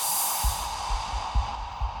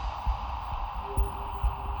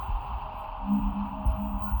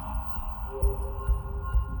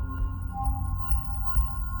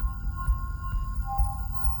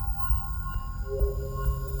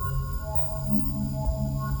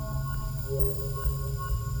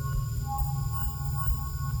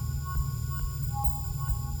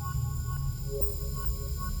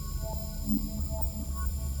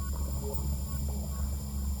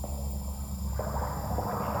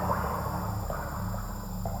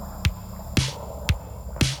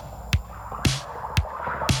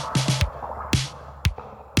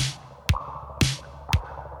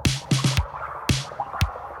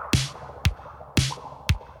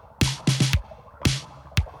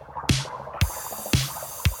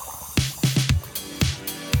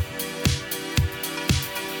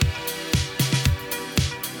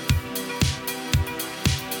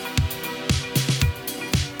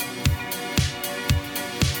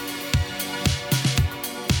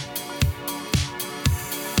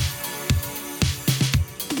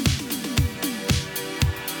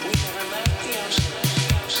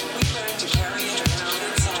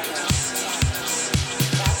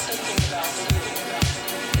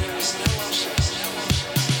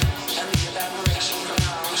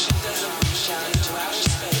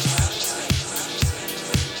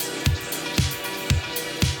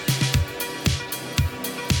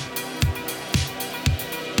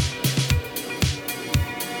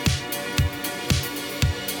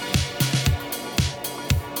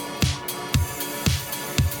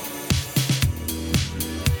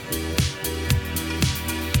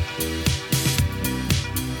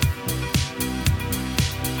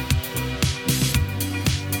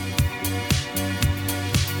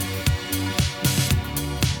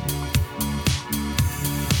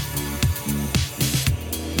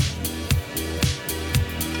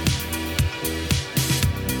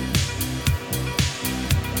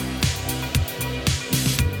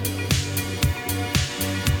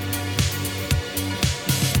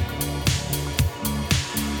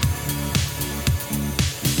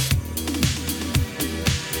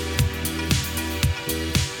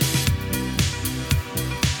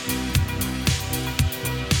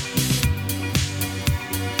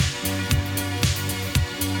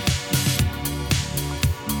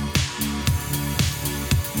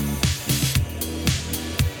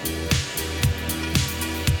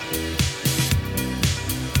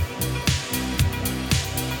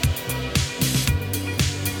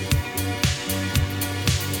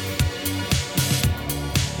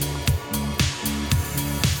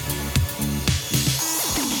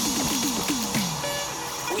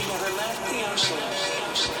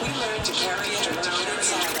to carry it around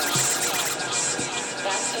inside us.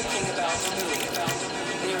 That's the thing about the moon.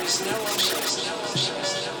 There is no ocean,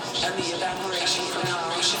 and the evaporation from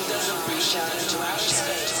our ocean doesn't reach out into outer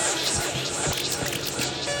space.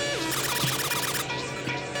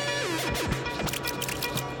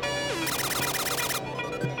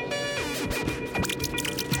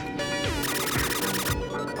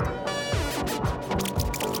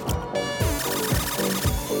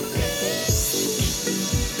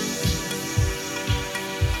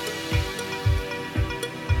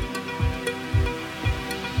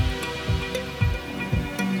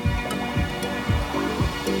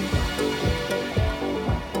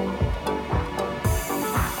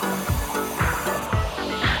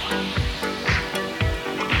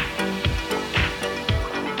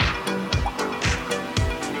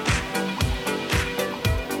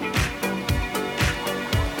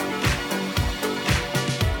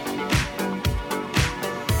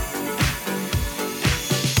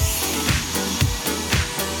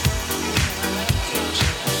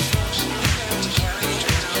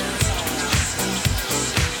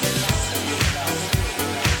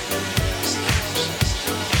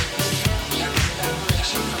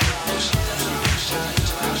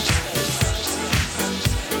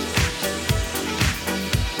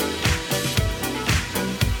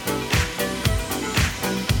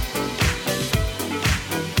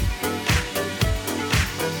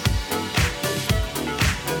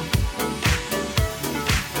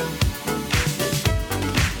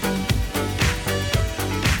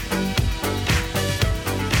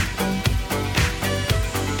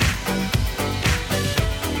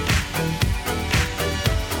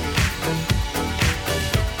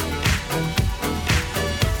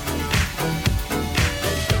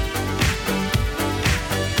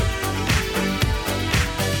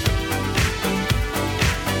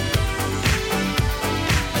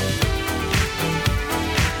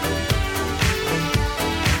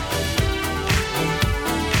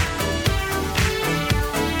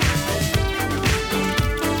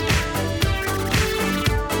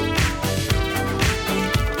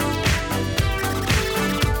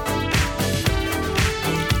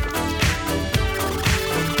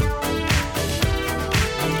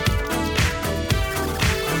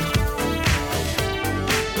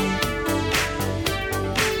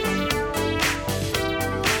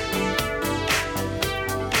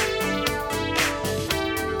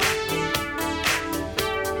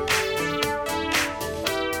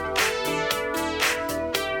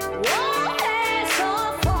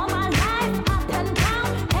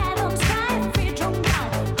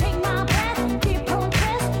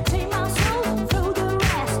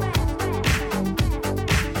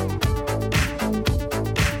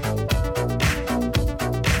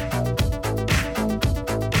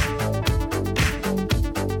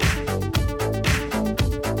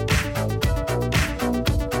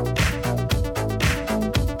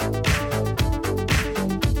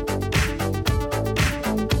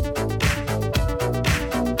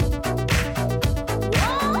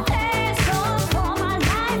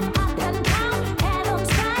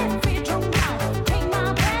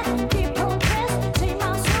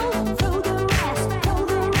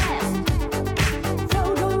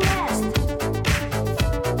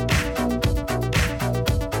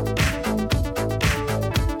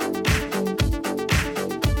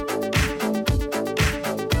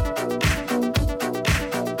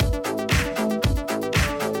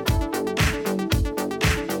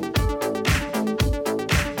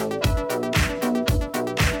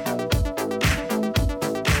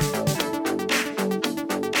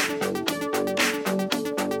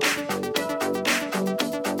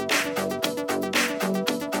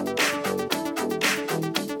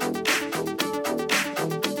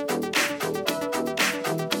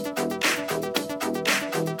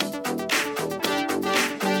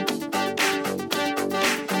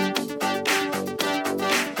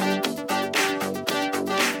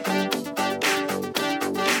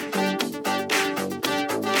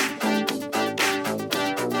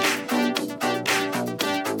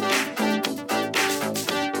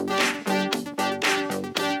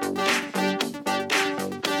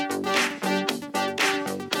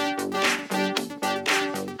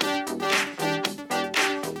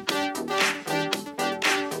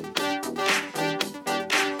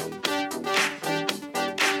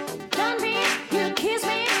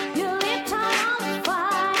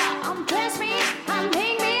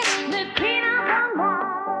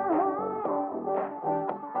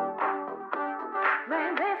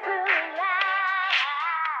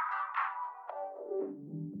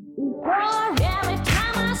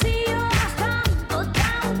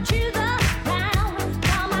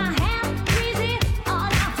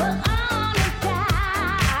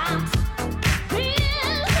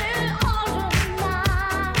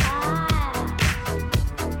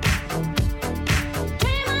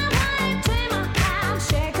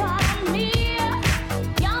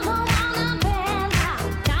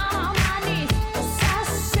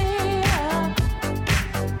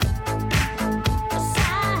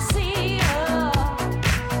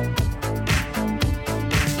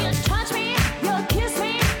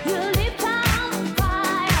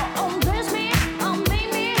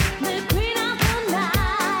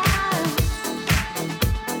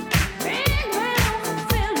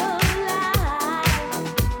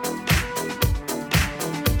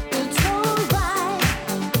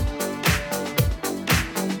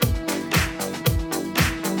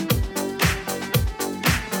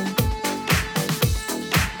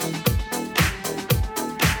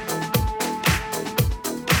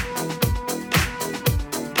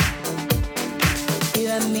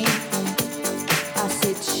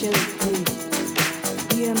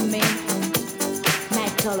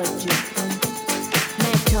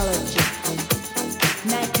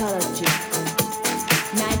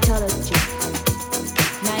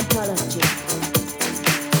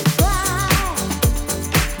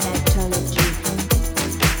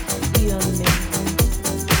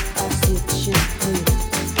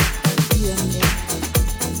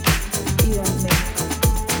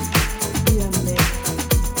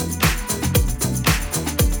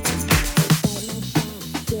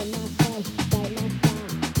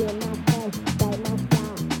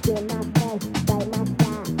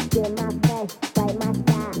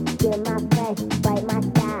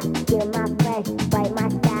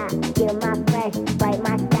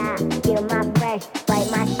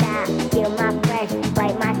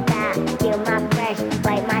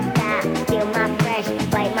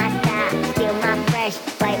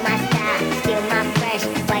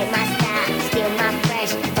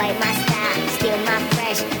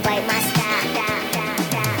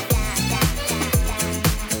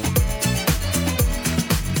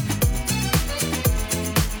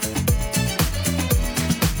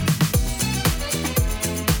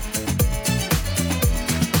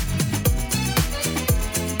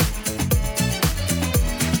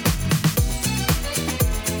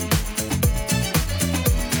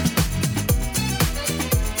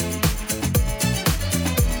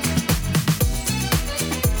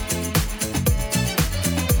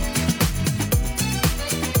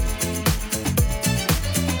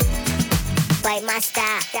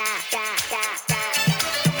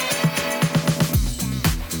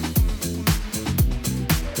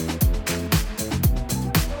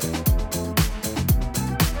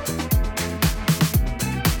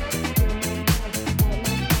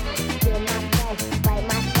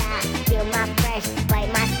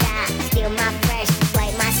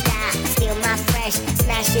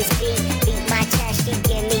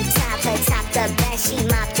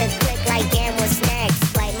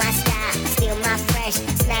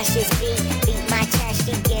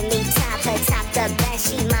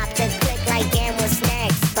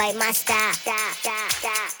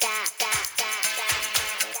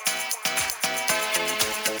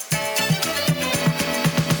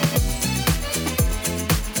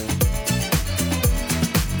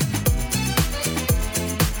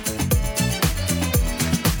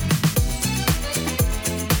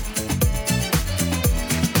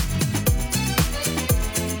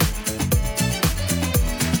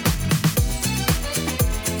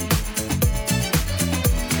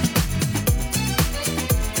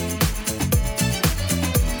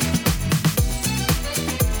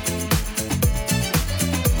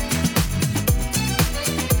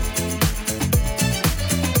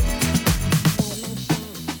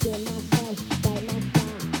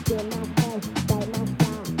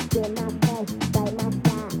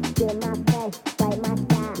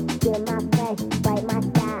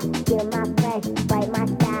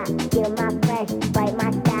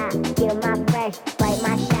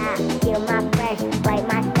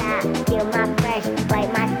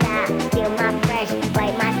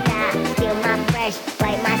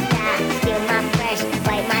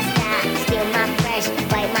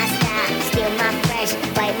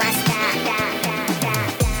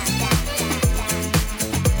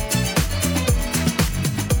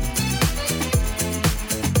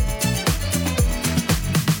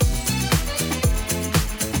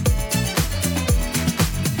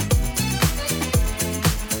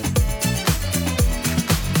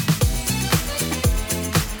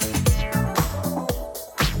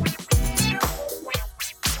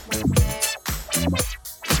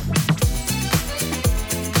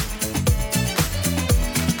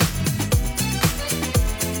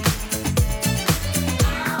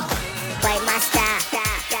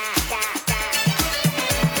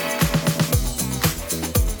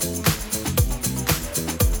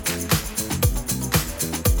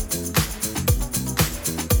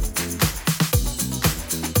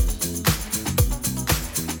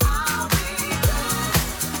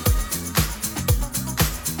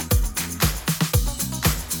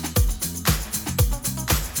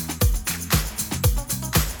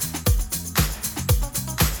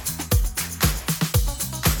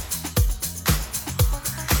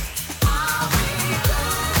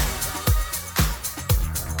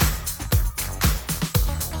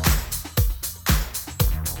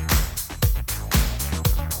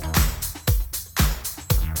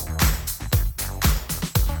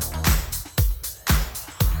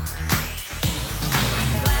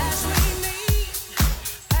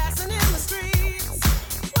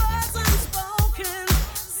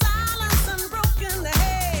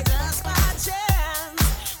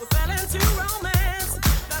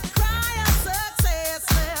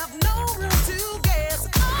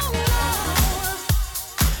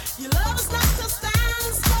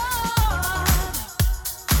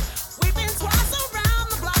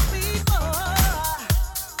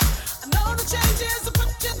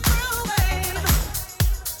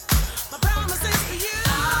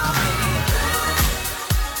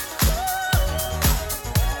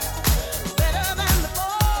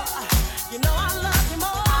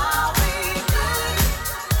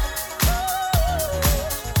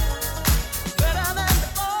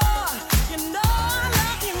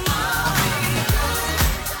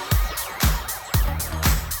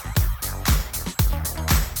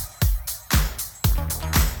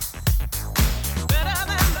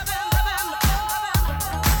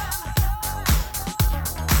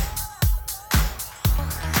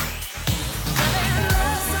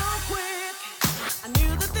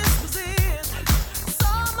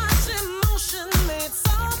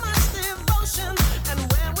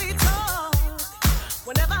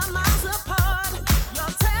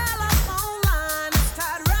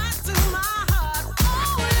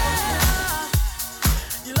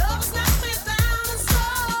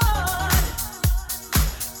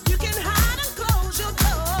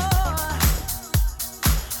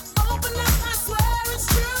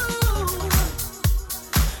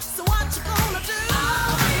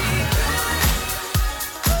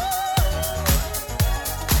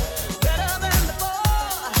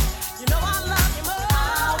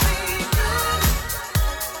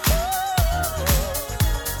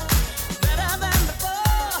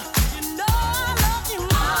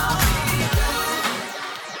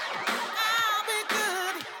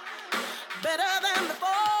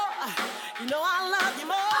 You know I love you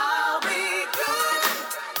more. I'll be good.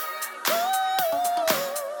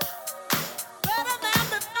 Better than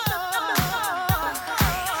before.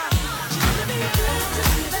 Just be good to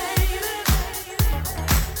me, baby.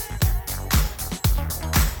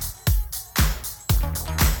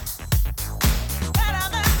 Better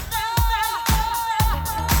than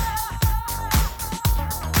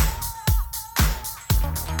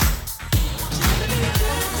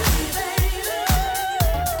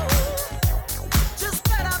just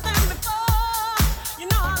better than before. You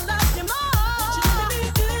know I love you more. Just be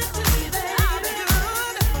good to me, baby. I'll be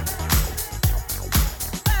good.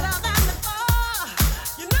 Better than before.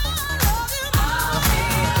 You know I love you more.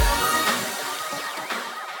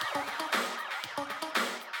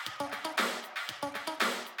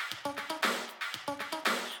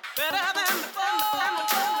 Better than before.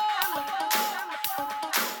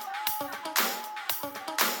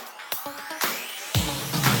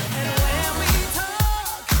 And when we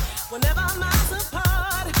talk, whenever miles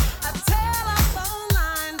apart, a telephone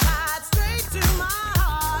line tied straight to my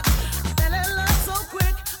heart. I fell in love so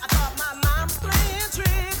quick, I thought my mind was playing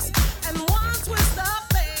tricks. And one twist of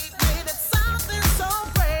fate made it something so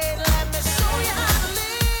great. Let me show you how to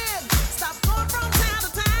live. Stop going from town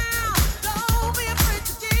to town. Don't be afraid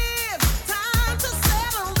to give. Time to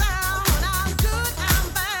settle down. When I'm good, I'm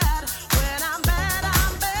bad. When I'm bad,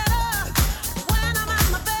 I'm better. When I'm at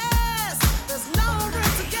my best, there's no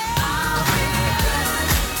room to get. I'll be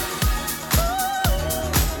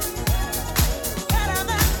better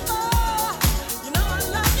than before. You know I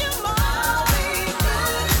love you more. I'll be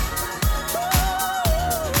good.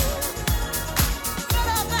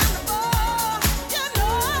 Better than before. You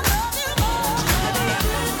know I love you more. Be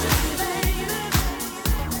good to me, baby.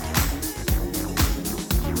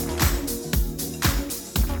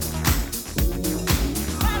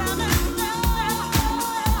 Better than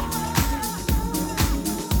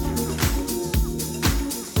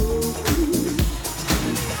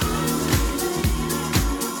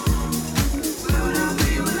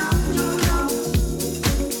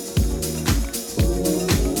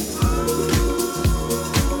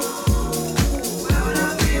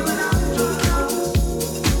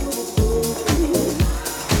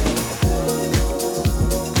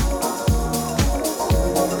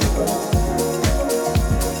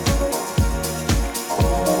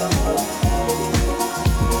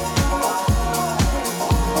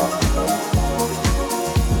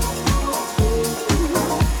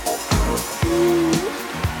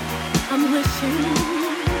I'm wishing,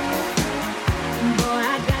 boy,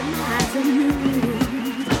 I got my eyes on you.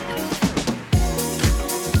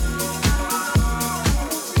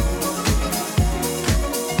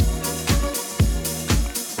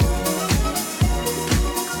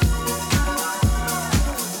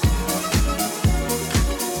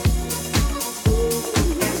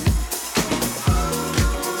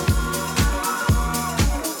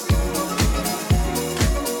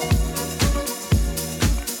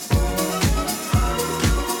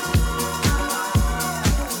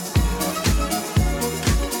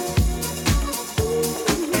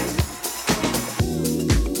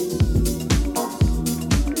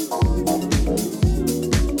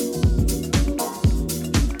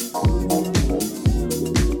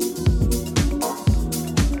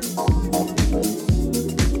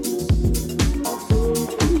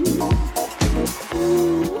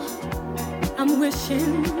 I'm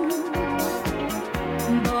wishing,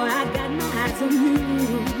 boy, I got my eyes on you.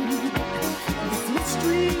 This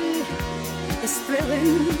mystery is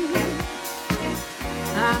thrilling.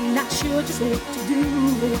 I'm not sure just what to do,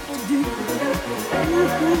 what to do.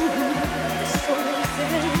 So they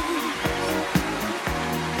say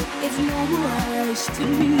it's no rush to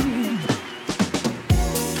me.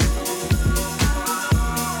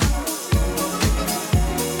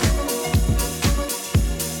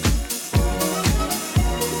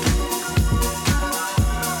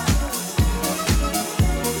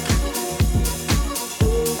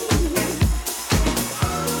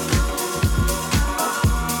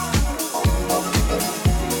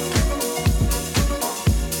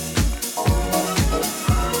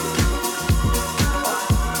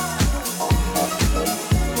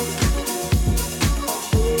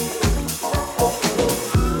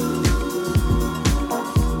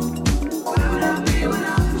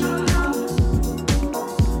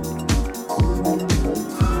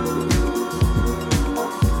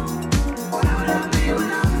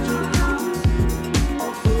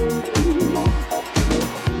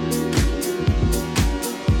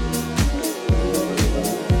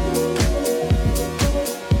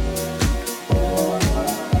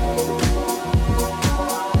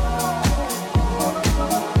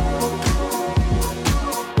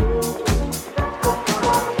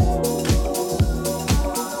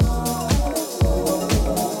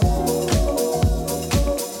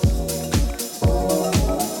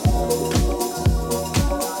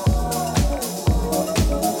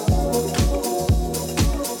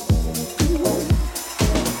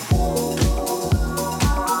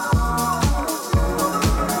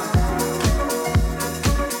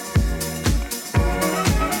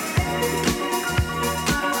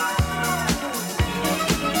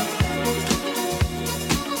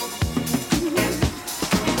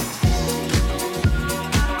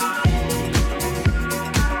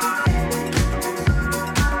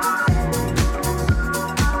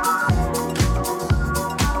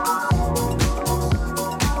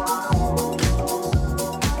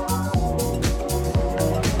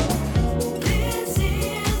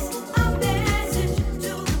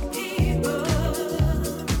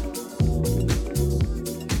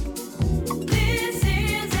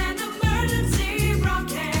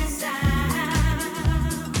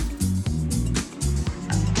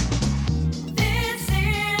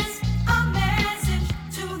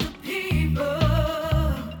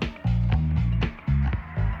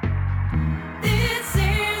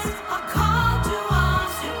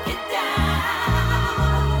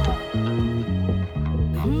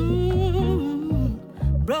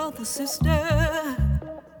 brother, sister,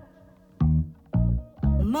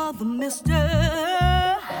 mother,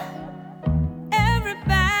 mister,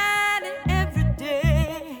 everybody, every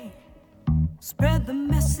day, spread the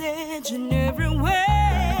message in every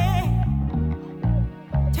way.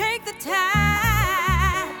 Take the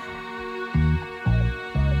time,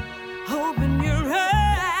 open your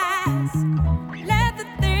eyes, let the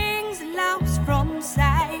things lost from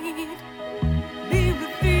sight be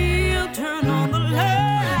revealed, turn on the light.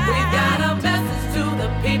 We got a message to the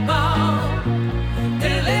people.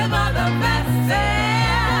 Deliver the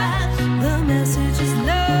message. The message is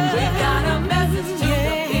love. We got a message to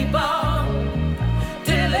the people.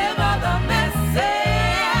 Deliver the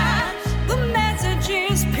message. The message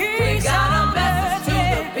is peace. We got a message to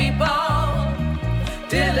the people.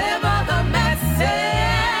 Deliver the message.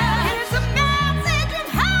 It's a message of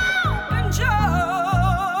hope and joy.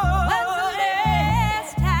 When's the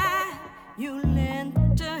last time you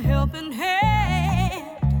lent a helping hand?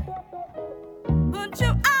 Put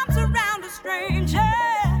your arms around a stranger.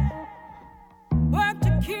 Work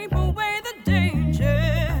to keep away the danger.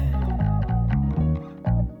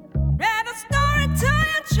 Read a story to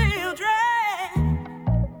your children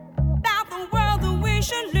about the world that we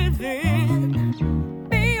should live in.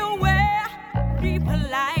 Be aware, be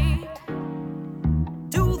polite,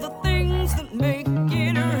 do the things that make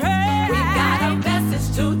it right. We got a message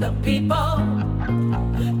to the people.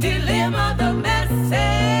 Deliver the message.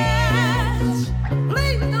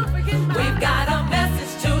 Please don't forget my We've got a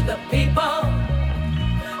message to the people.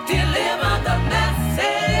 Deliver the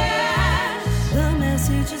message. The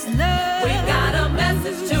message is love. We've got a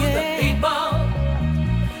message to the people.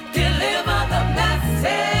 Deliver the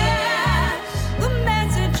message. The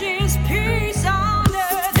message is peace on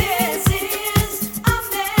earth. This is a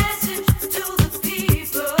message to the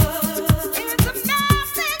people. It's a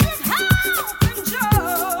message of hope and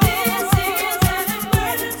joy. This is an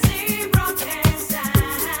emergency broadcast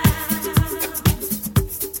sound.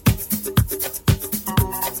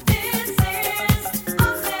 This is a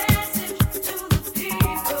message to the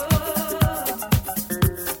people.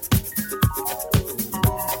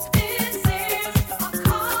 This is a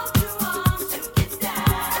call to arms to get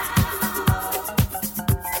down.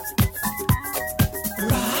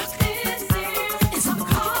 Rock. This is a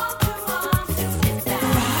call to arms to get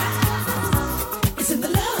down. It's in the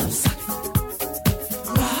love socket.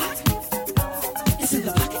 Rock. It's in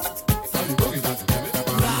the pocket.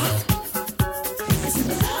 Rock. It's in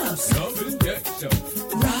the love socket.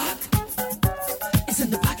 Rock. It's in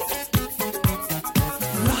the pocket.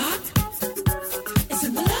 Rock. It's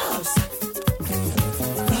in the love socket.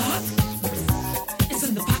 Rock. It's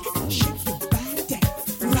in the pocket. Shake your body down.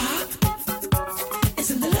 Rock. It's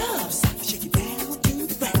in the love socket. Shake it down to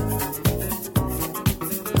the ground.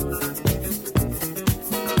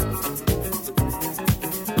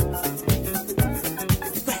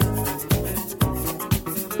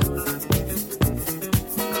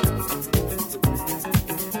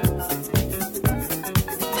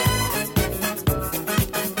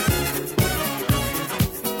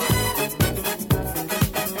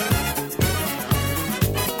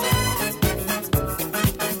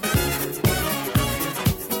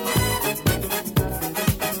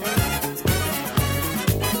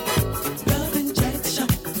 Love injection,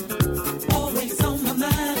 always on my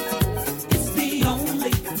mind. It's the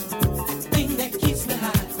only thing that keeps me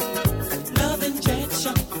high. Love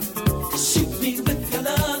injection, shoot me with your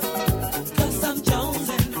love, 'cause I'm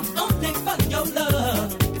jonesing only for your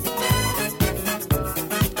love.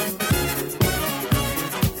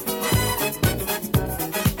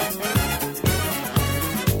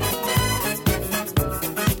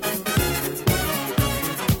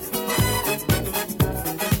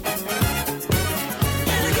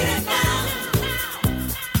 Can I get it now?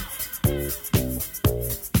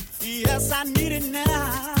 Yes, I need it now.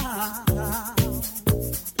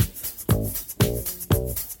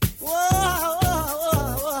 Whoa,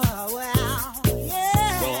 yeah.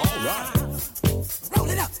 All right. Roll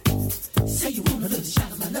it up. Say you want a little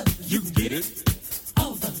shot of my love. You can get it.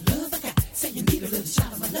 All the love I got. Say you need a little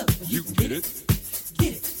shot of my love. You can get it.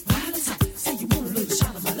 Get it. While it's hot. Say you want a little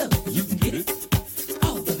shot of my love. You can get it.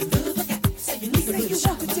 All the love I got. Say you need a little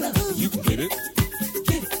shot of my love. You can get it.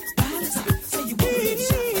 Get it. While it's hot. Say you want a little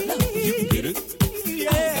shot of my love. You can get it.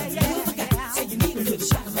 All the love I got. Say you need a little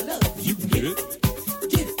shot of my love. You can get it.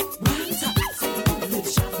 Get it. While it's hot. Say you want a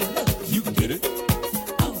little shot of my love. You can get it.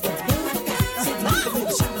 All the love I got. Say you need a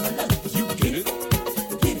little shot of my love. You can get it.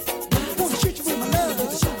 Get it. While it's hot. Say you want a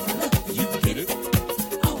little shot of my love. You can get it.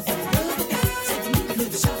 All the love I got.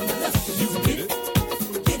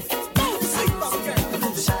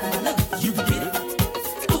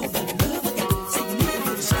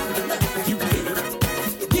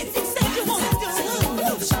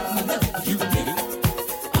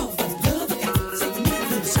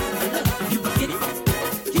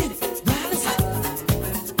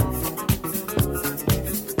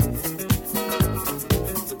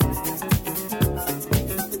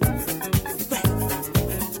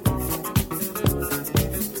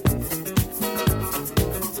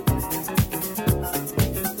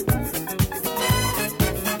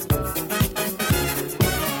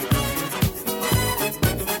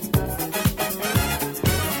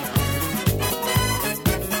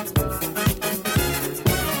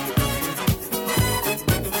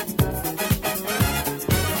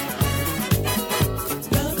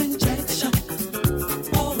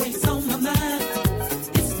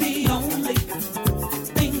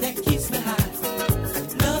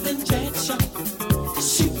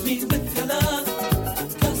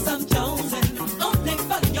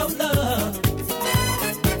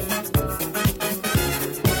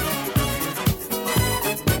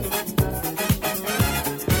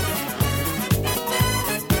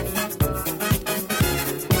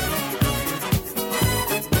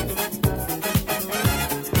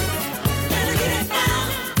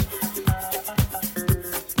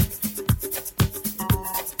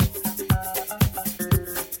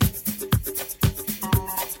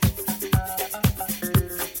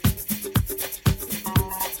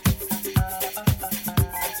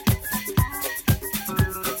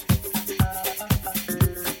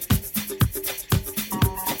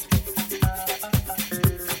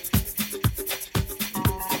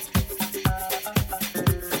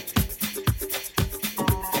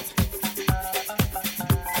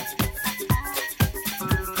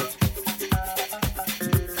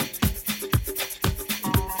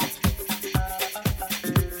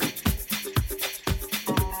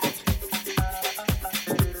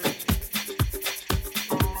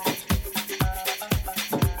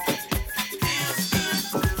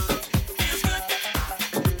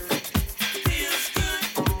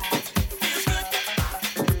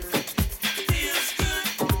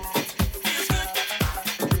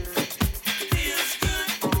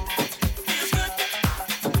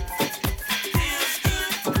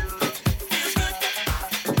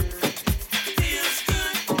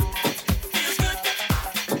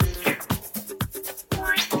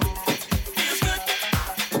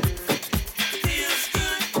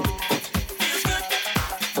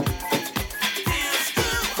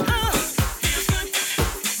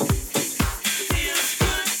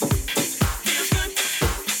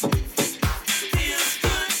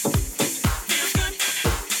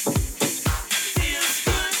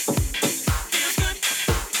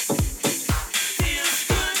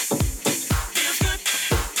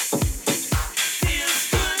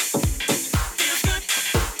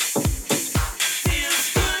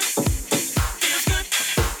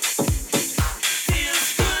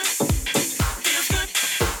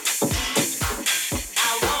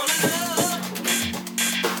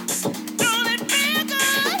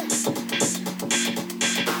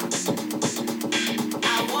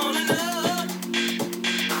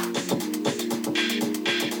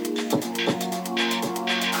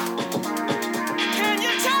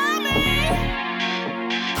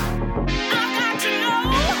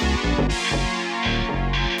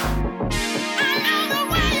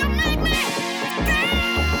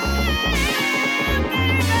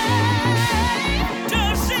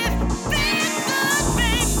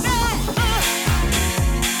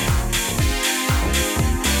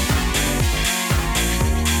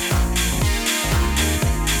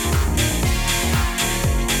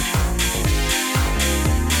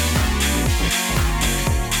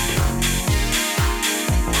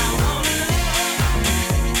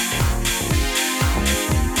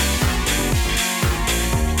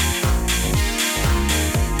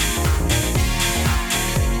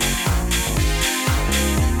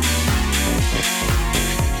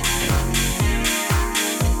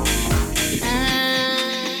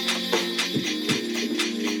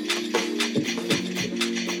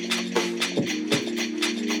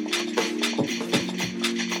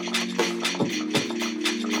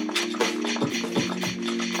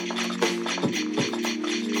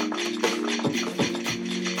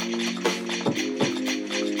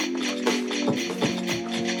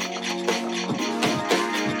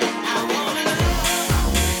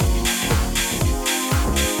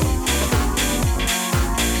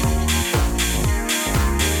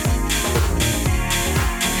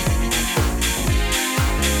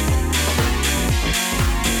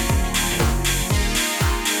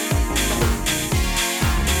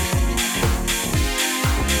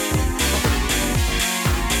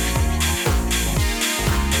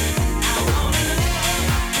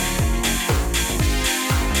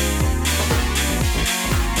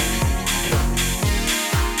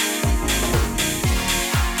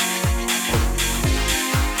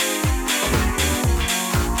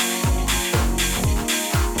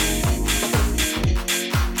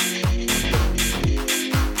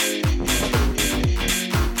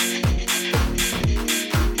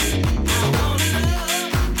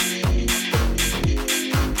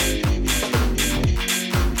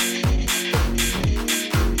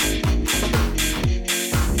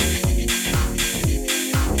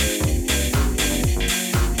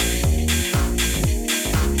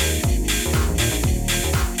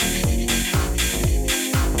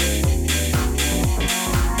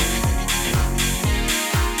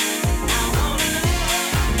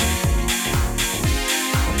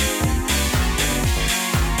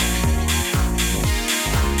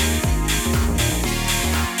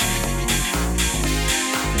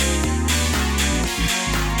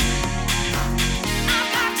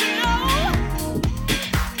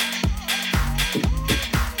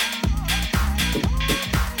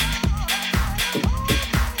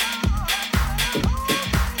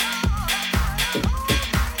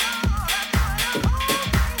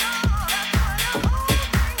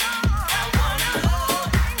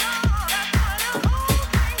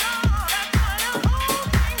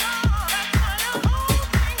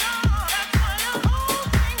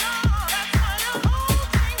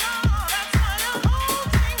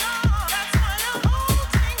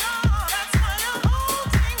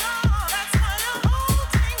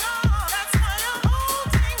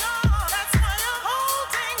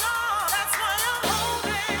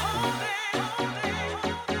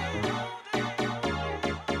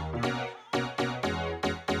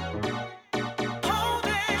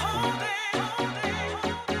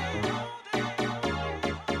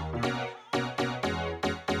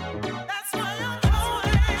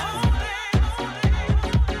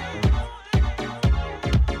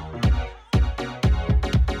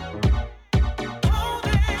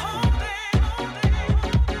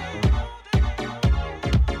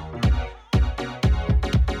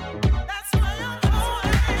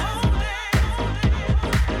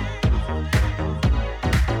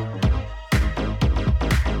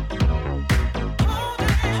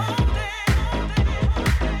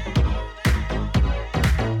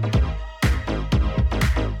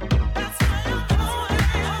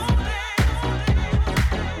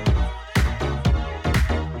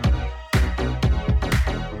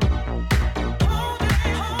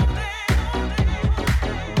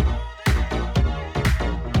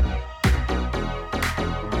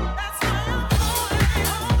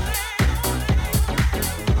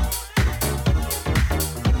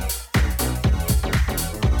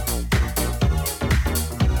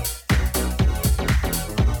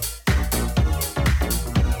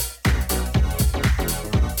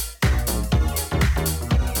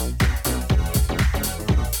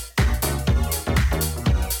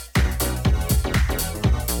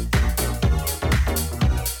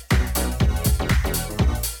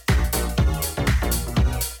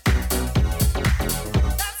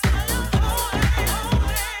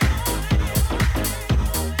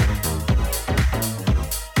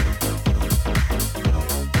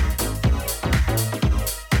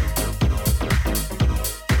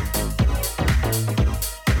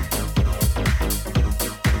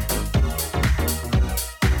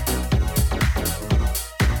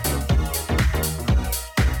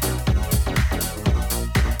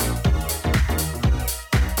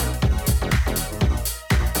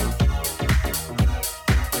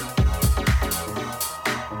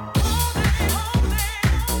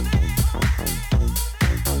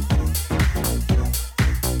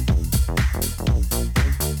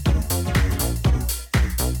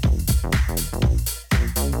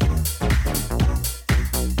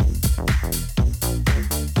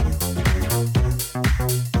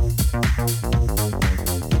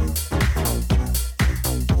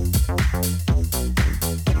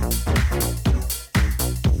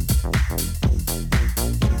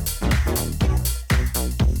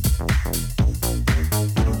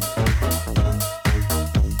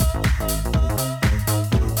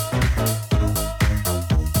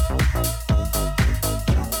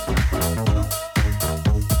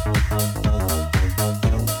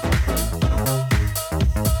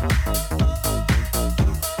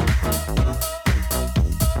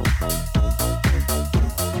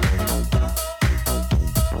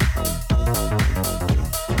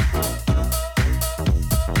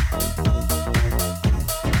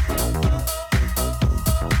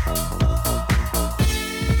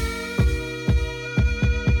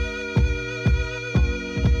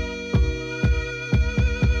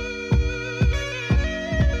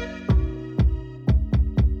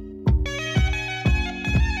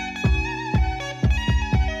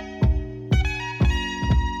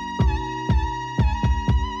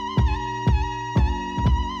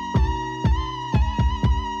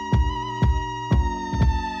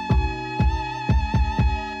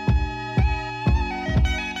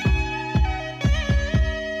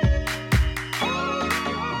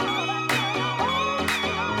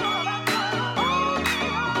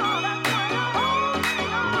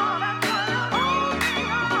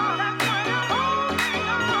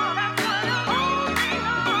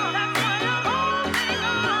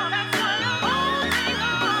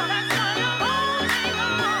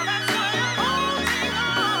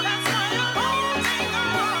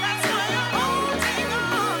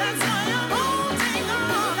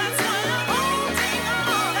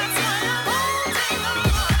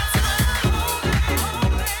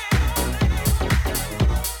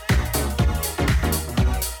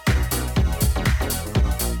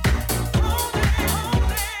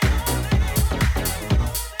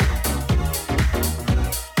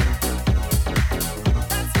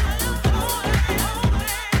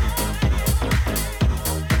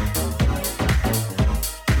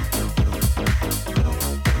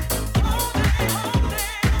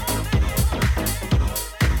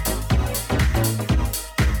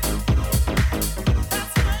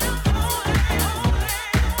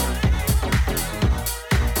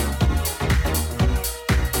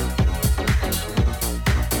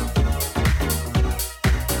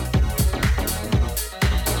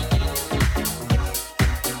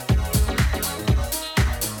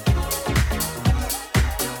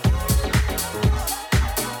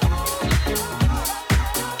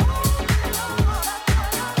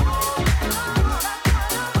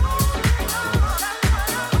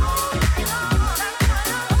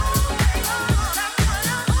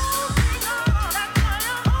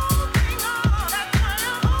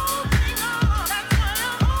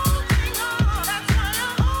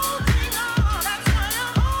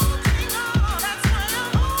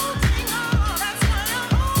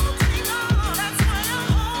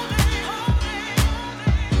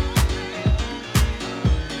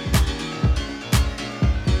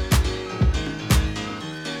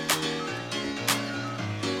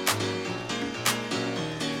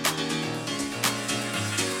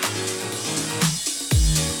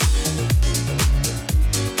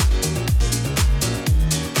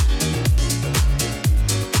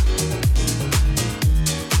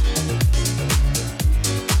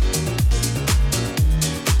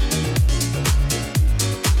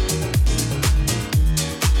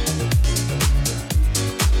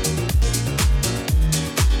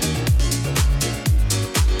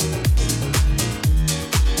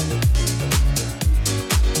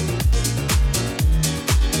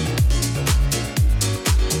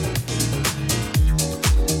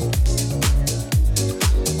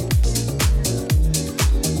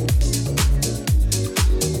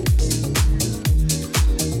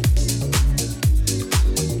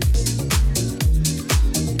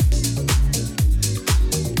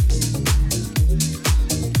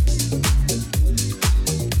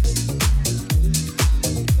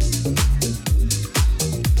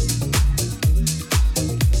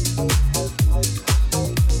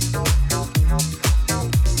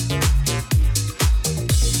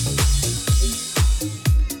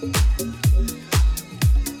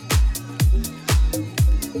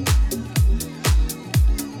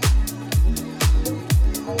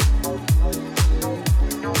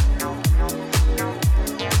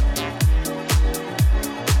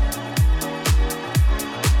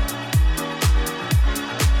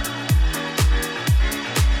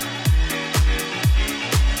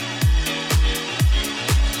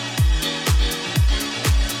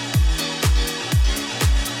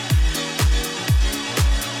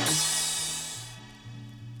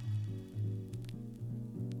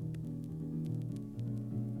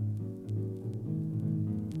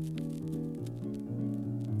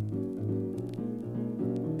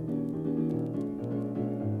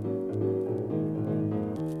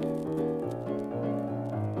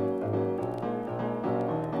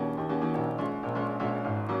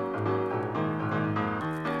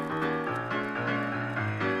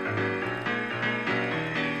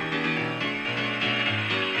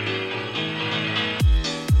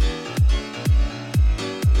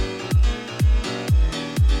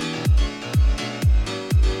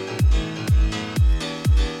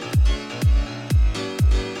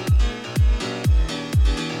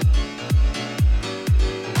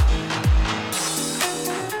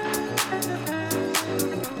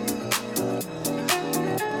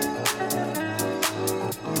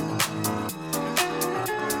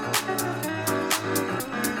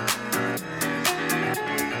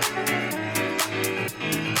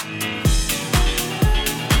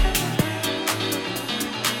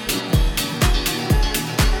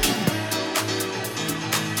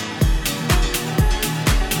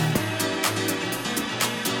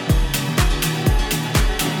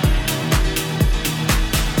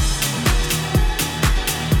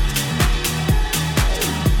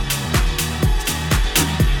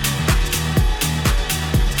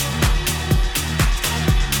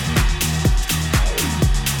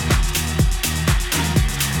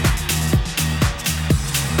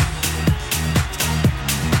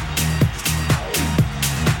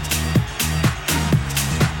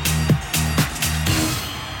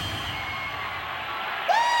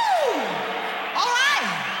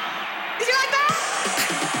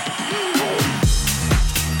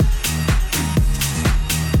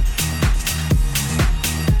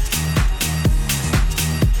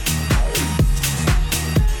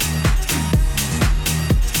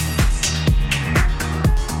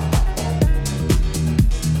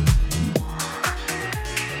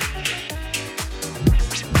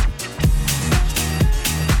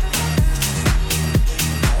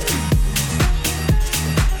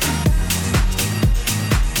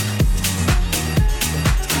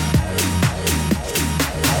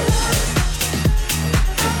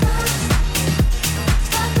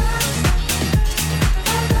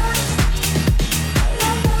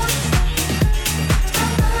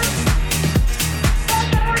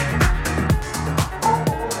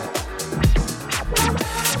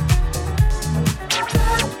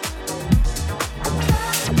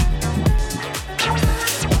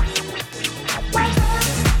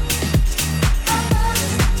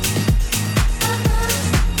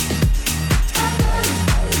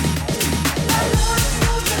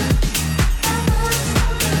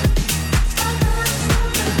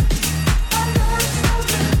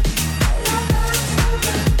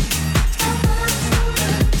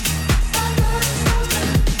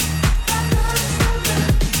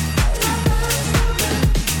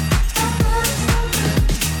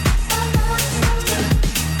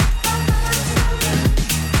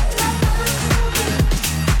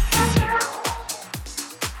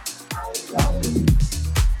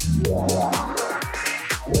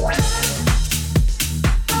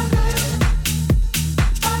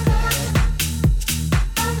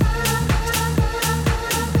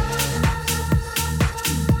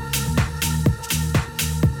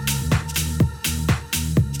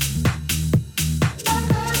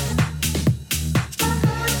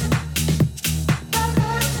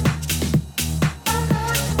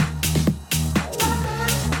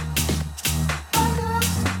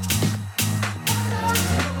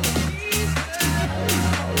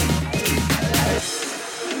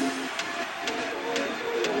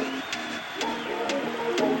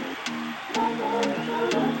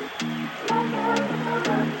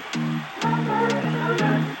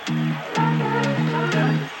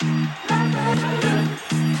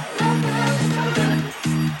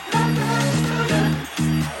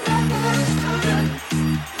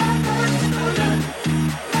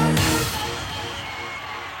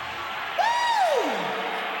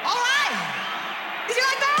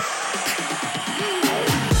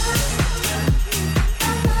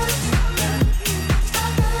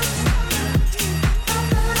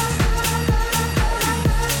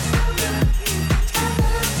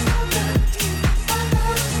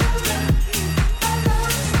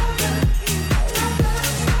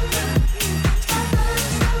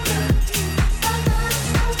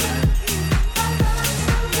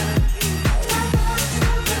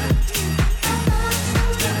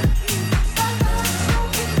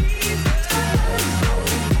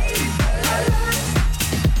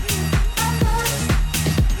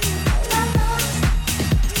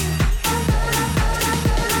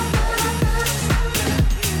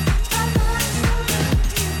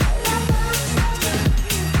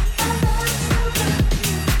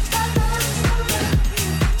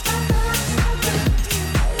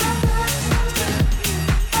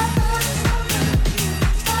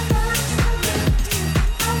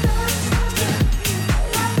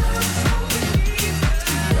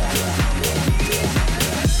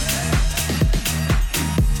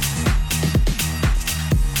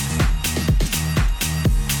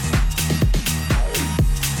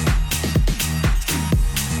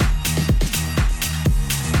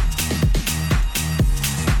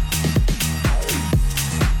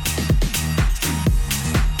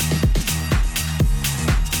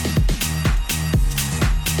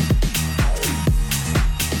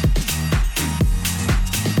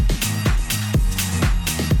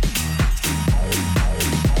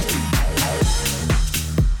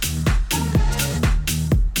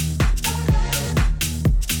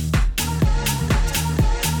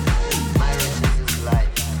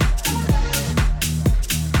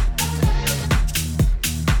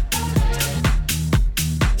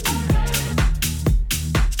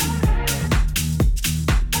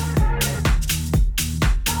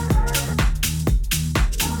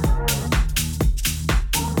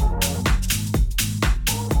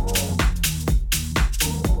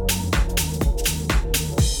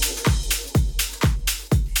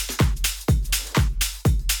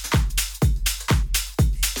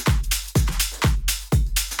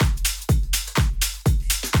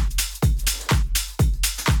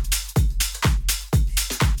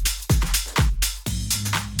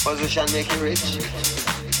 Position make you rich.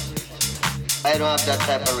 I don't have that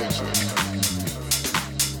type of richness.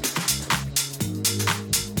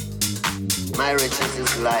 My richness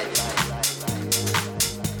is life.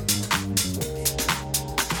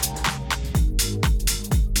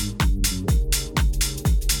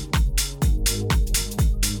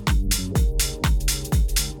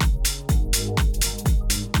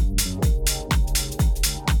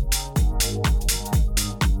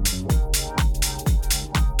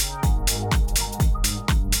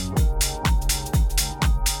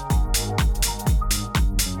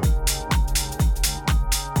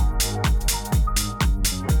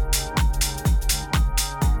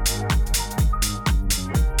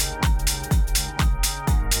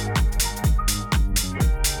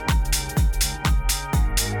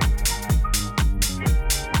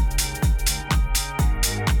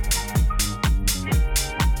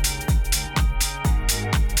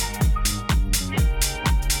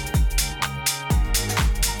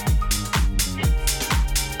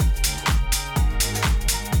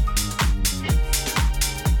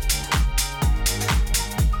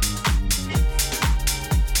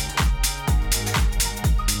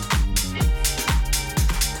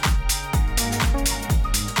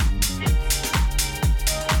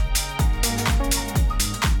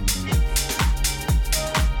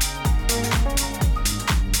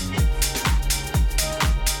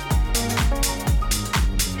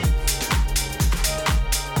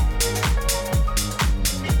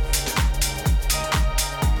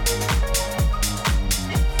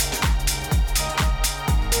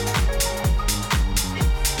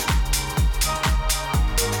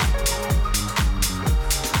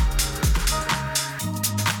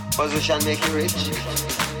 Position make you rich.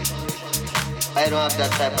 I don't have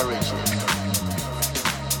that type of richness.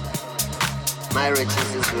 My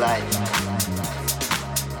richness is life.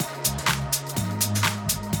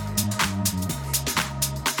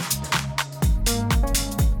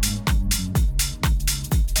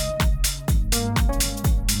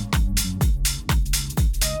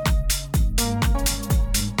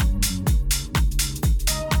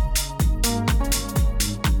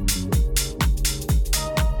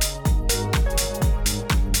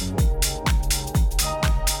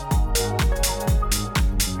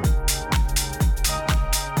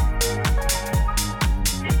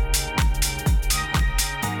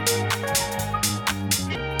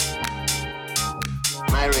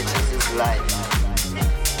 My richness is life.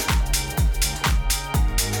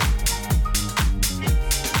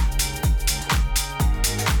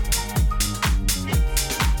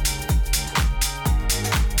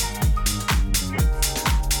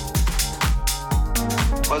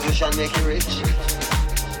 Position make you rich.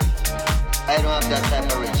 I don't have that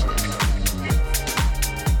type of richness.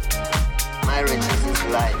 My richness is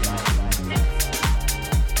life.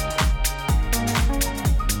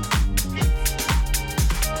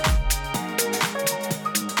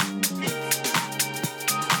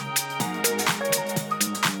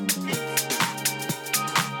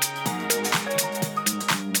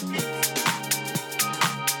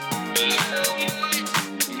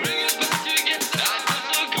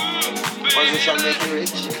 Position make you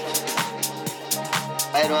rich.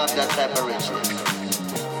 I don't have that type of richness.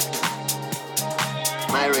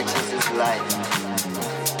 My richness is life.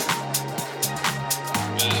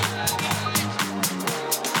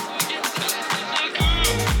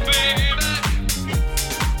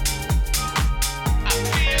 I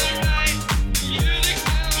feel right, music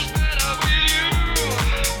sounds better with you.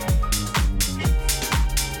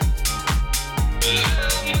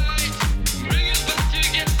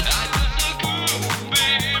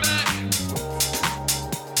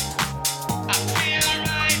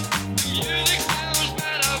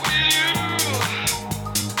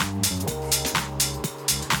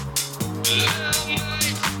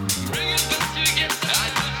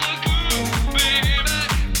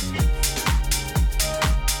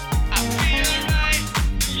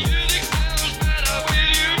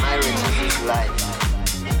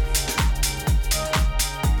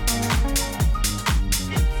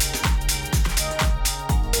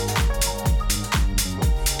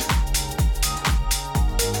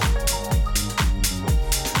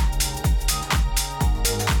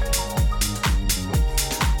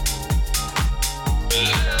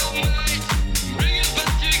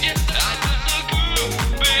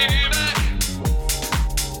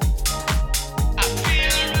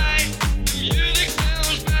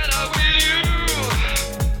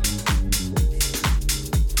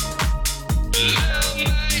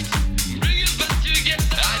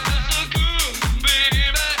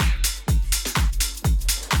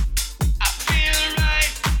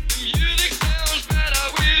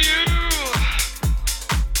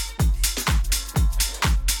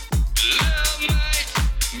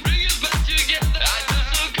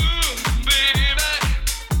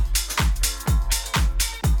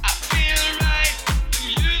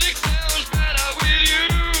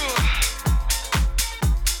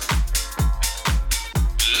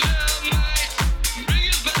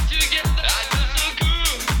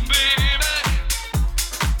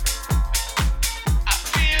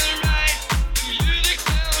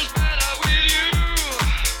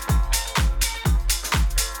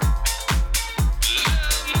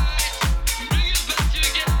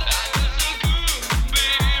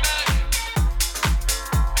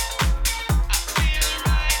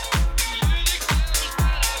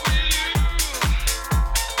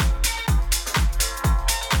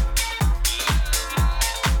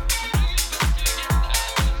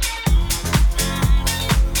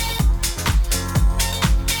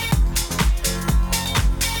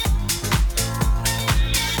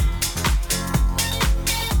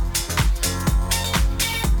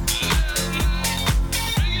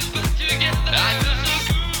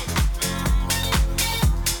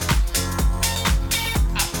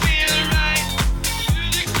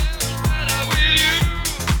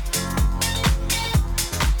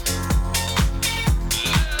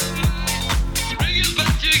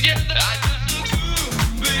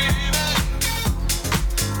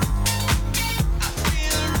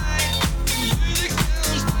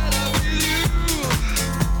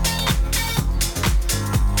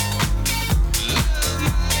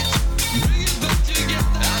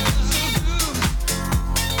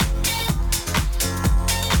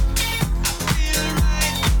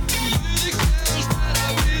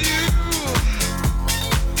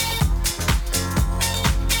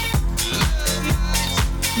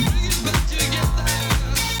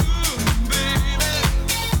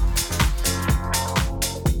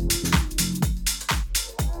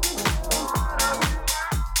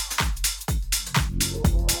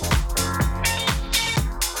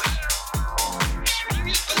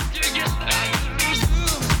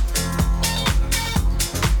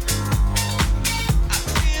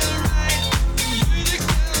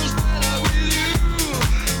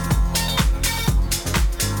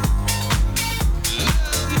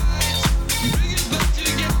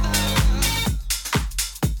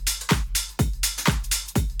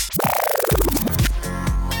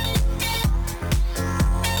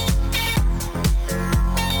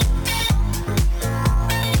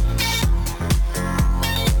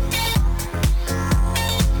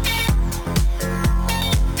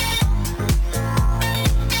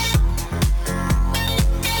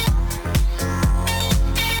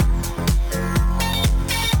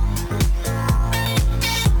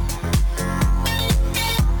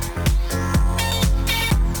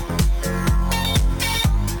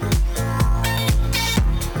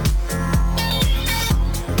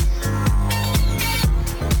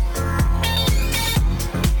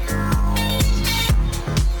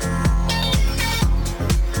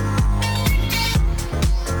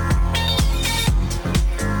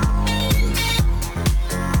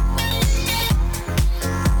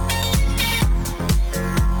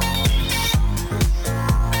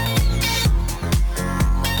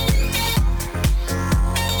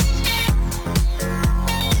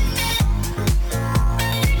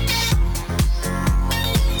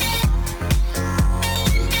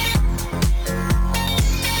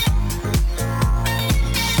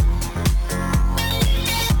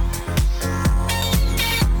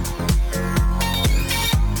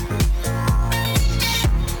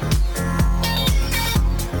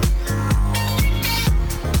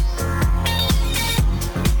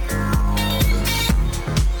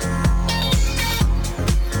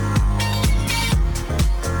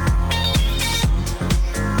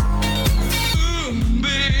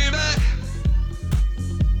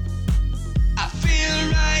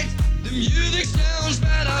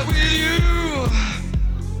 with you.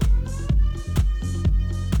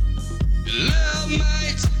 Love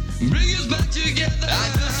might bring us back together. I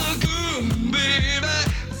feel so good, baby.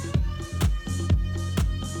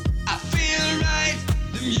 I feel right.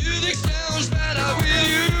 The music sounds better with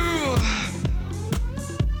you.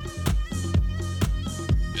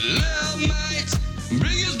 Love might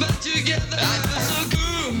bring us back together. I feel so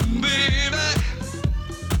good, baby.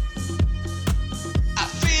 I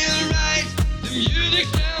feel right. The music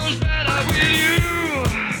sounds better with you.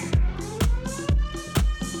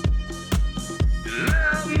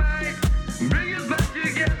 Love might bring us back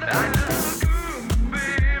together. I feel so good,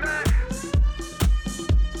 baby.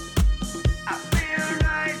 I feel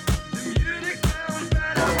right. The music sounds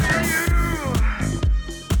better with you.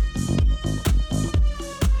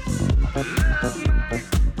 Love might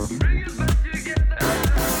bring us back together. I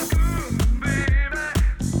feel so good, baby.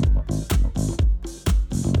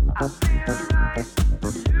 I feel right. The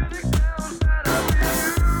music sounds better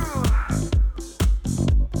with you.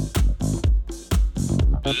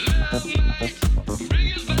 Love might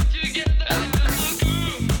bring us back together. I feel so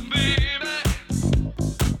good, baby.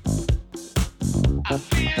 I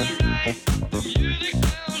feel right. The music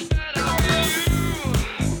sounds better with you.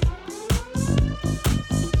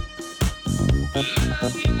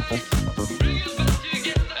 Love might bring us back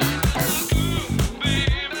together. I feel so good,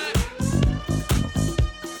 baby.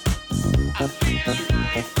 I feel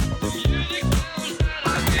right. The music sounds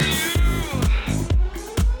better with you.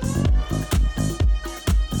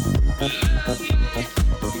 Love might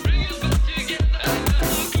bring us back together. I feel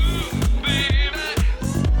so good, baby.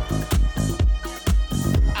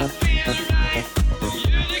 I feel right. The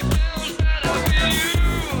music sounds better with you.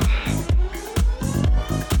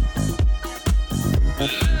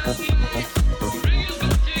 Love might bring us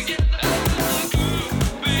back together. I feel so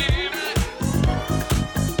good, baby.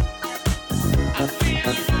 I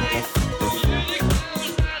feel right. The music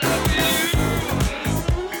sounds better with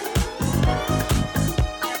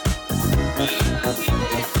you.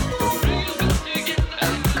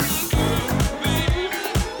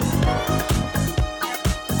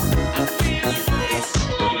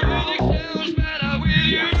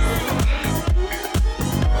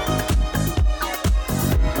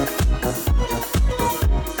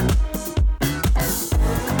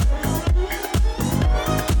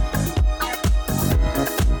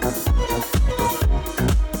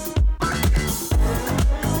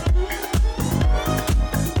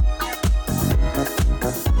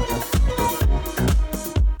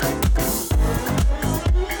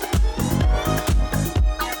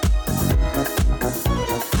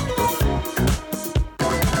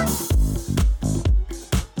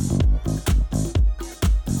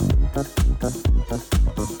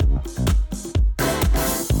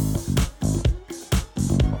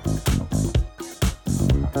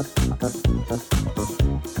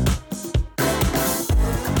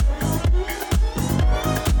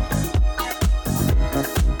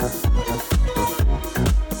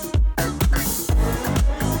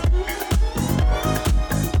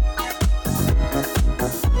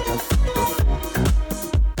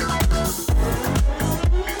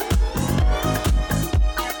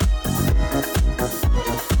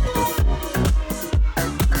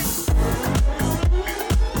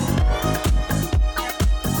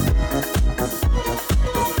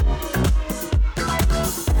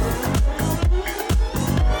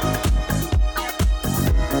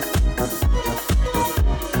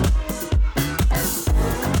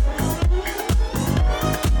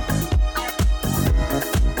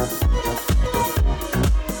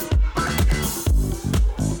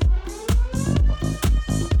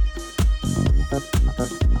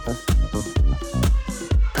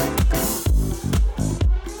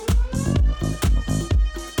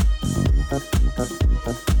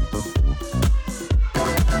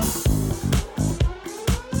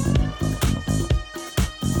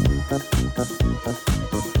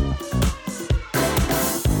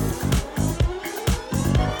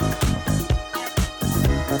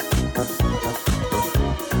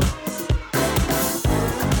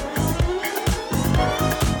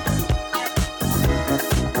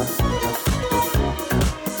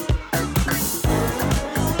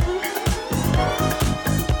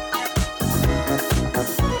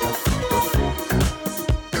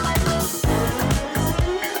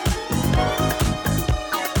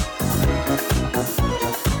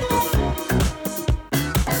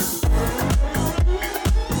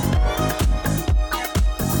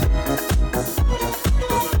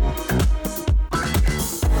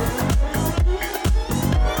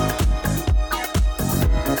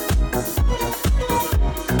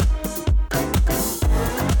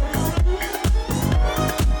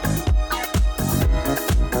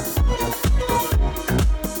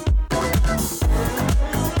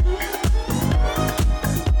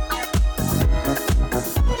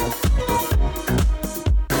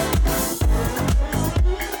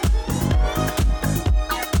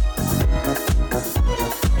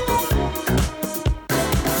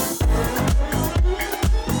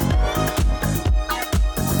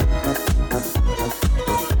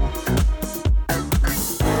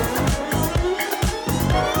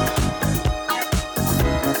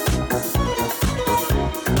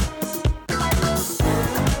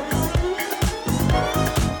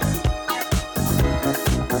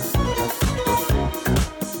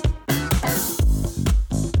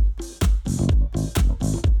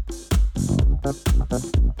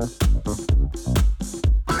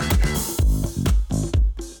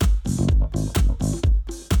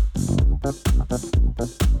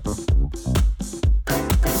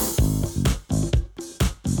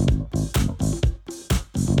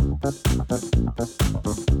 Thank